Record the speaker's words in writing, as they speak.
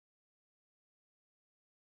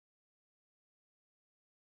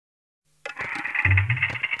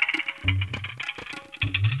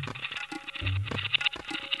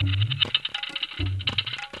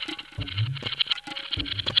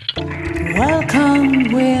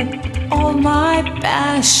with all my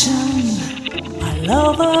passion, my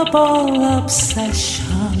lovable obsession.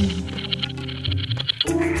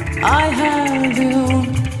 I have you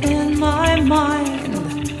in my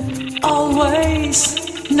mind, always,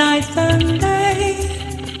 night and day.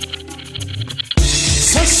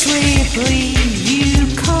 So sweetly you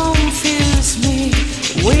confuse me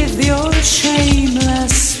with your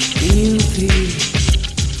shameless beauty.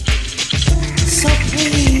 So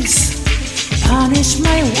please, punish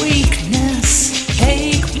my weakness,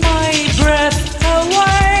 take my breath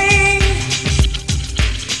away.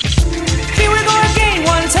 Here we go again,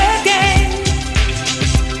 once again,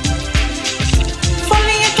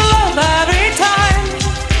 falling into love every time.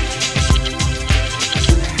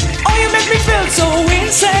 Oh, you make me feel so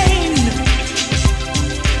insane.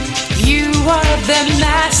 You are the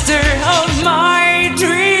master of my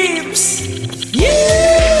dreams.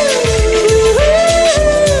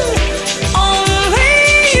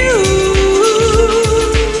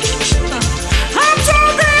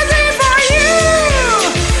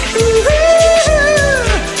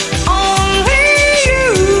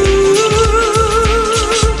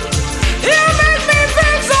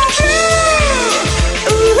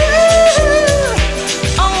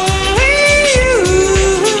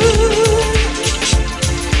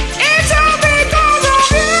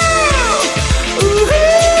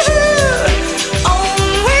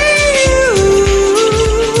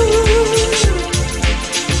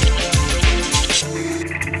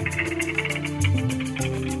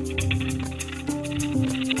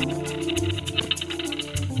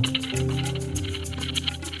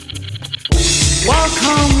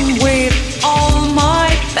 Welcome with all my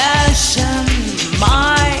passion,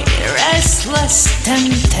 my restless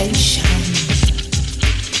temptation.